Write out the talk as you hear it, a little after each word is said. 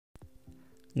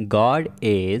God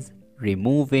is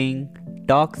removing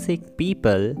toxic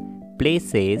people,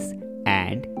 places,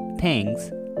 and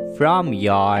things from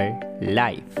your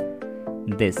life.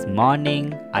 This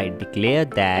morning, I declare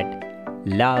that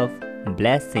love,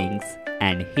 blessings,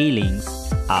 and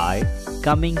healings are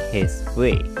coming His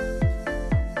way.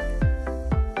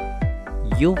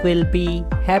 You will be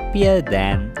happier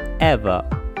than ever.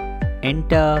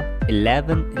 Enter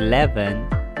 11:11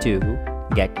 to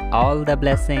get all the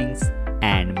blessings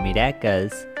and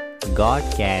miracles God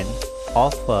can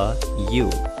offer you.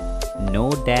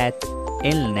 No death,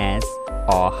 illness,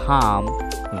 or harm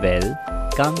will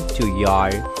come to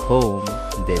your home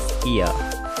this year.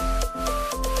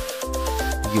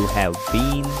 You have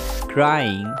been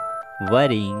crying,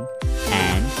 worrying,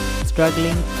 and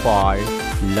struggling for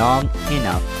long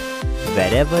enough.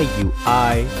 Wherever you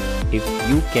are, if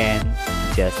you can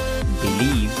just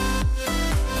believe,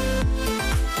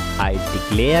 I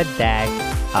declare that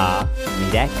a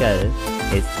miracle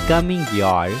is coming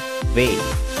your way.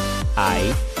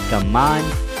 I command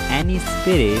any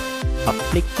spirit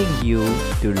afflicting you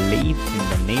to leave in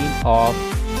the name of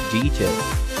Jesus.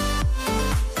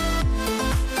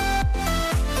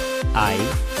 I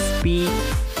speak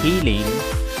healing,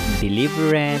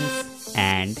 deliverance,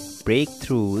 and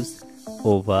breakthroughs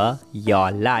over your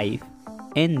life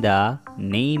in the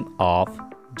name of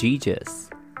Jesus.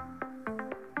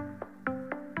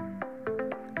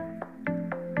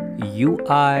 You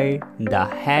are the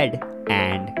head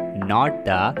and not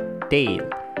the tail,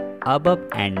 above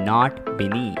and not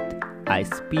beneath. I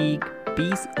speak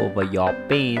peace over your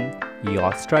pain,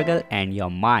 your struggle, and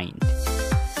your mind.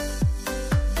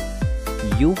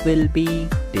 You will be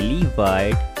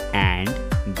delivered and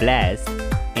blessed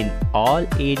in all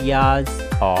areas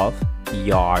of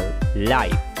your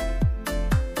life.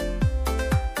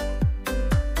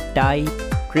 Type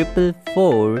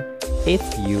 444 if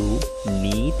you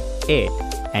need it,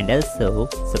 and also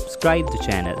subscribe the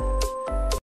channel.